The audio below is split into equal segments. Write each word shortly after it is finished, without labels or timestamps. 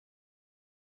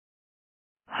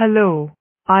Hello,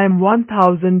 I am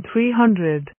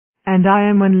 1300, and I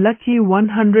am unlucky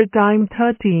 100 times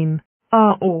 13.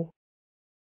 Oh.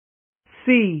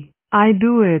 See, I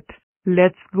do it.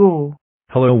 Let's go.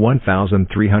 Hello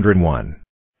 1301.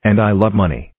 And I love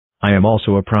money. I am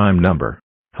also a prime number.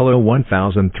 Hello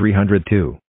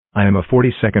 1302. I am a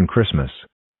 42nd Christmas.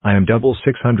 I am double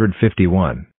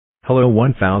 651. Hello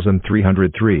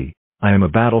 1303. I am a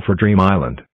battle for Dream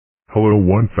Island. Hello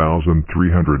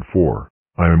 1304.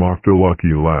 I am off the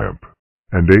lucky lamp.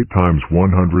 And 8 times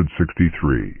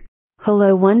 163.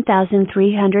 Hello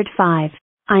 1305.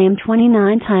 I am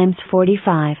 29 times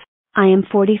 45. I am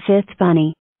 45th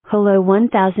bunny. Hello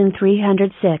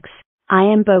 1306. I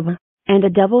am Boba. And a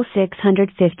double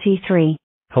 653.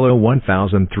 Hello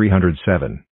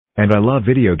 1307. And I love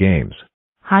video games.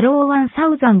 Hello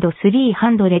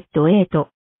 1308.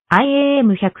 I am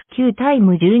 109 times 12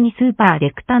 super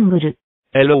rectangle.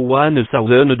 Hello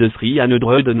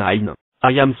 1309.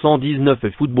 I am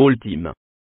 119 football team.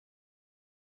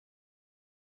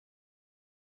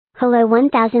 Hello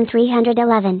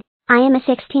 1311. I am a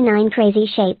 69 crazy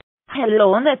shape.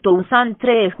 Hello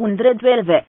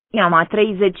 1312. I am a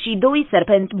 32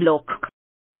 serpent block.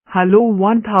 Hello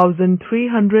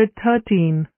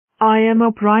 1313. I am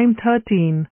a prime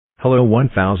 13. Hello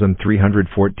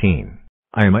 1314.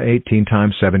 I am a 18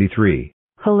 times 73.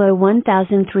 Hello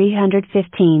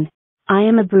 1315. I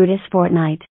am a Brutus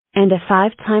Fortnite. And a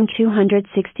 5 times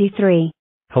 263.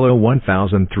 Hello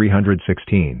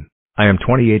 1316. I am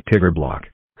 28 Tigger block.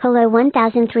 Hello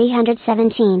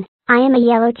 1317. I am a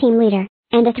yellow team leader.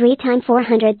 And a 3 times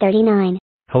 439.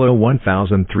 Hello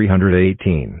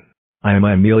 1318. I am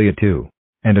a Amelia 2.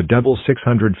 And a double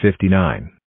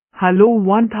 659. Hello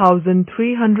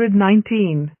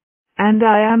 1319. And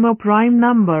I am a prime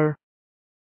number.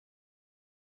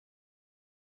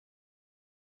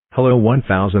 Hello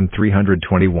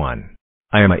 1321.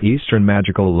 I am a Eastern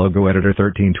Magical Logo Editor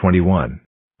 1321.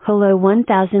 Hello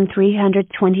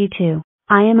 1322.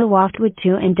 I am a Waftwood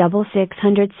 2 and double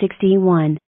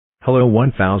 661. Hello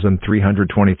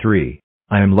 1323.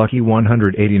 I am Lucky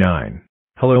 189.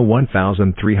 Hello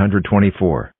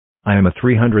 1324. I am a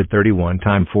 331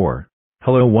 times 4.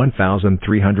 Hello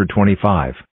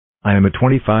 1325. I am a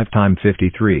 25 times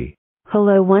 53.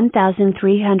 Hello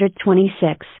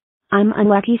 1326. I'm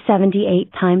unlucky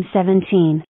 78 times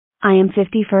 17. I am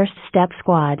 51st Step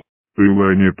Squad. Hello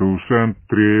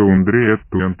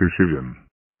 1327.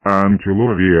 I'm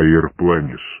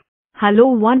Airplanes.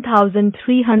 Hello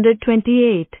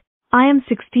 1328. I am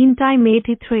 16 times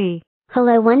 83.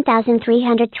 Hello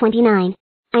 1329.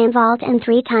 I am Vault and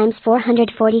 3 times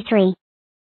 443.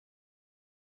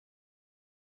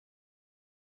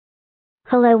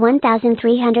 Hello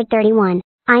 1331.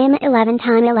 I am 11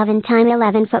 times 11 times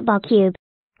 11 football cube.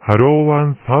 Hello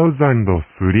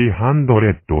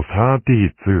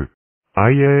 1332.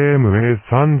 I am a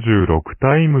 36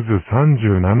 times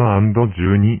 37 and 12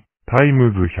 times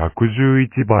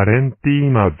 111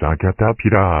 Valentina the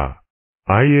Caterpillar.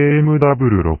 I am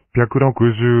double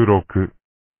 666.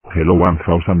 Hello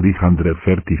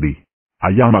 1333. I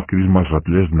am a Christmas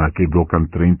Atlas Naked Block and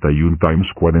 31 times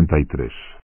 43.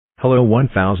 Hello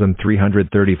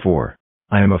 1334.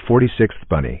 I am a 46th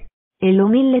bunny. Hello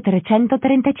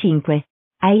 1335.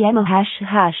 I am a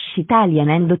 # Italian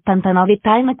and 89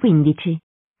 times 15.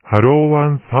 Hello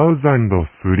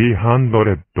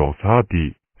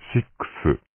 1336.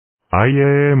 I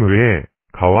am a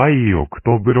Kawaii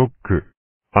Octoblock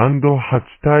and 8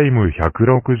 times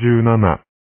 167.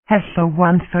 Hello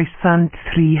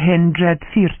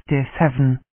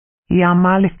 1337. I am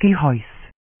a lucky horse.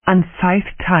 And 5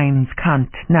 times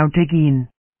can't now dig in.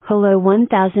 Hello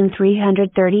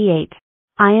 1338.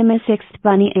 I am a 6th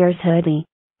bunny ears hoodie.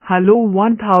 Hello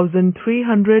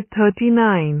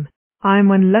 1339.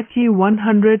 I'm unlucky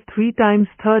 103 times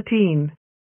 13.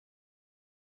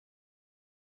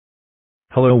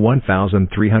 Hello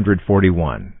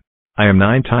 1341. I am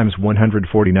 9 times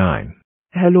 149.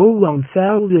 Hello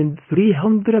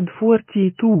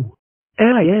 1342.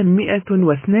 I am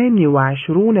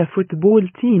 122 football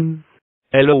teams.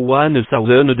 Hello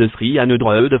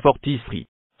 1343.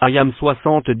 I am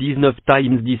 79 times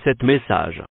 17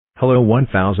 messages. Hello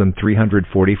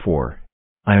 1344.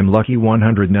 I am Lucky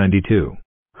 192.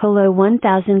 Hello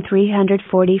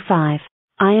 1345.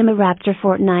 I am a Raptor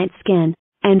Fortnite skin,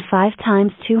 and 5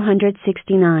 times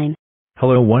 269.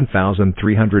 Hello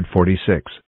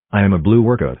 1346. I am a blue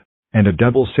workout, and a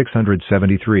double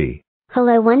 673.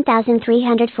 Hello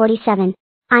 1347.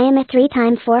 I am a 3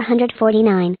 times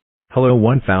 449. Hello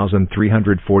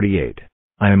 1348.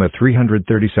 I am a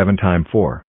 337 times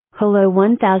 4. Hello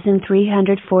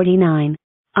 1349.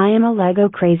 I am a Lego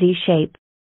crazy shape.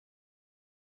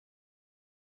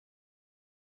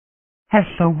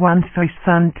 Hello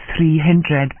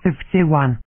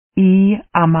 1351. I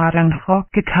am ar anghog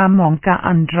y camonga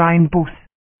andrain bwth,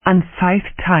 and 5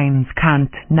 times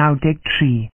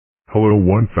 193. Hello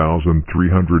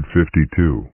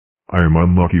 1352. I am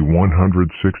unlucky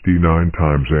 169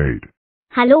 times 8.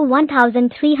 Hello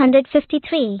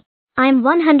 1353. I am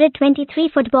 123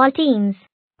 football teams.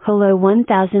 Hello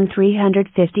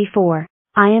 1354.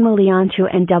 I am a Leon 2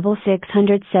 and double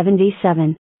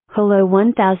 677. Hello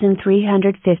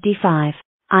 1355.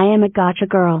 I am a gotcha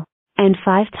girl, and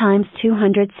 5 times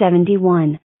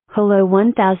 271. Hello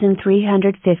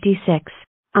 1356.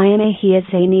 I am a he is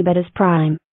a Nebetas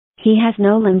prime. He has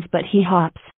no limbs but he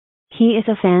hops. He is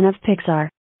a fan of Pixar.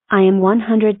 I am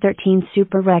 113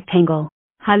 super rectangle.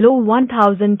 Hello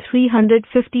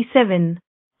 1357.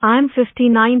 I'm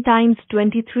 59 times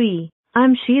 23.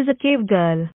 She's a cave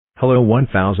girl. Hello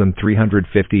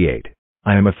 1358.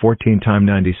 I am a 14 time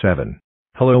 97.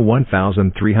 Hello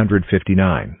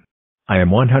 1359. I am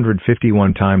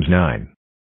 151 times 9.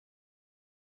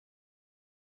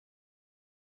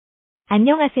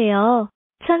 안녕하세요.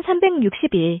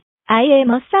 1361. I am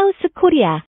a South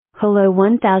Korea. Hello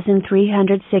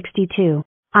 1362.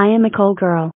 I am a coal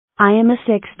girl. I am a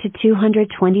 6 to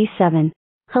 227.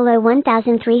 Hello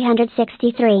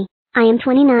 1363. I am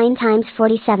 29 times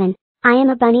 47. I am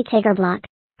a bunny Tigger block.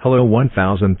 Hello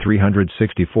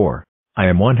 1364. I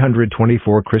am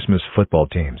 124 Christmas football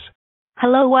teams.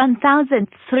 Hello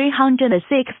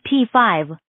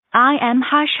 1365. I am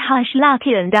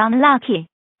lucky and unlucky.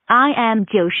 I am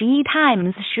 91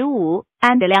 times 15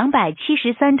 and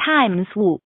 273 times 5.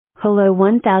 Hello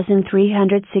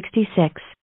 1366.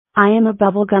 I am a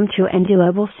bubblegum 2 and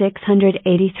doable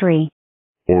 683.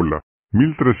 Hola,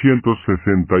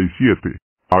 1367.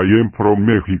 I am from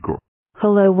Mexico.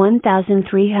 Hello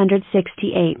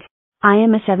 1368. I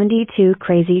am a 72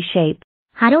 crazy shape.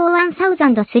 Hello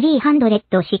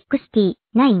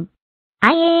 1369.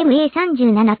 I am a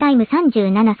 37 times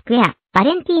 37 square.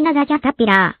 Valentina the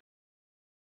Caterpillar.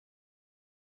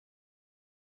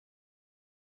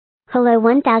 Hello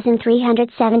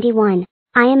 1371.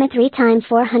 I am a 3 times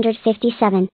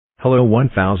 457. Hello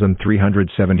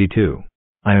 1372.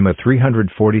 I am a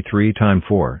 343 times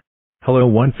 4. Hello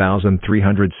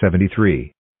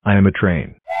 1373. I am a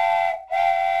train.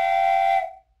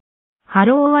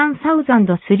 Hello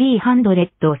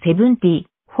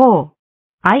 1374.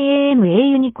 I am a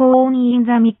unicorn in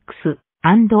the mix,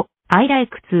 and I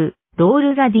like to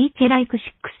roll the dice like 6.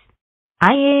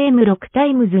 I am 6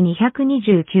 times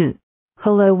 229.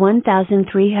 Hello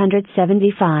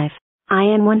 1375. I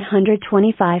am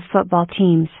 125 football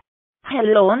teams.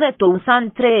 Hello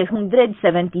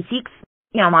 1376.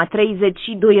 I-am a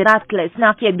 32 Rattles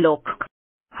Nake block.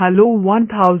 Hello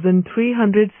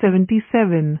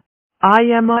 1377. I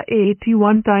am a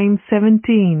 81 times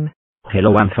 17.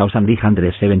 Hello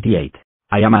 1378.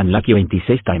 I am unlucky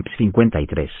 26 times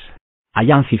 53. I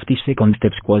am 52nd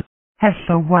steps quad.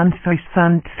 Hello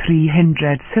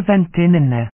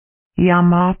 1317. I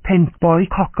am a pentboy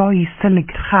coco iselig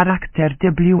character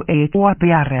W8 o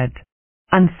biared.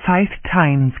 And 5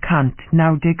 times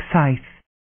 196.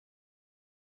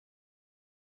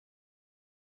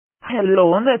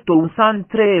 Hello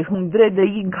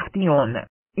 1381.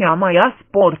 I-am a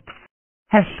sports.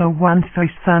 Hello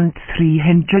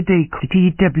 1380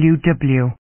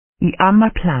 DWW. I am a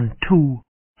plant 2.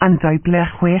 And I ble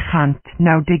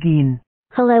 691.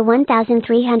 Hello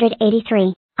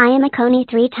 1383. I am a coney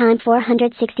 3 times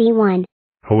 461.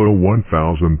 Hello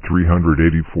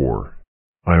 1384.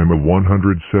 I am a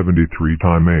 173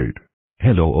 times 8.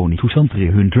 Hello Oni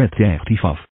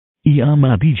 235. I am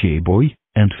a DJ boy,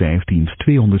 and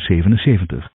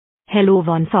 15277. Hello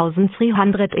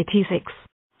 1386.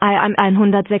 I am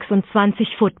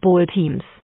 126 football teams.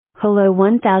 Hello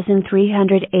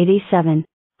 1387.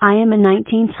 I am a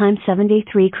 19 times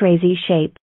 73 crazy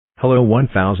shape. Hello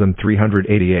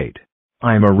 1388.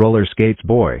 I am a roller skates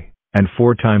boy, and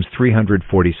 4 times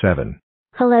 347.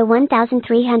 Hello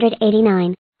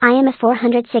 1389. I am a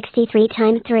 463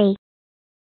 times 3.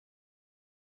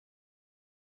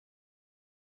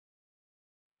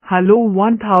 Hello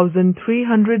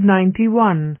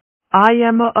 1391. I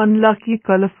am a unlucky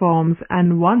colorforms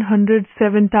and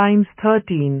 107 times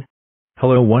 13.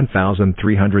 Hello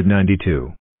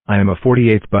 1392. I am a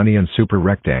 48th bunny and super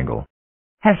rectangle.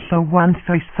 Hello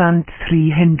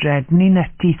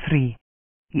 1393.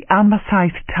 I am a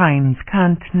 5 times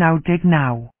can't now dig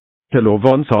now. Hello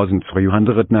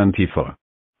 1394.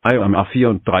 I am a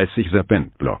 34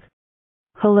 serpent block.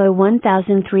 Hello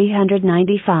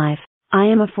 1395. I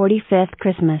am a 45th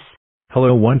Christmas.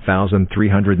 Hello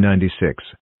 1396.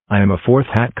 I am a fourth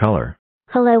hat color.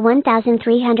 Hello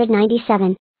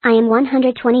 1397. I am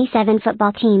 127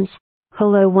 football teams.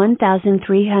 Hello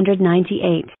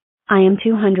 1398. I am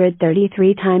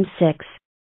 233 times 6.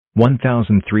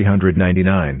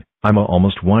 1399. I'm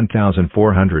almost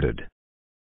 1400.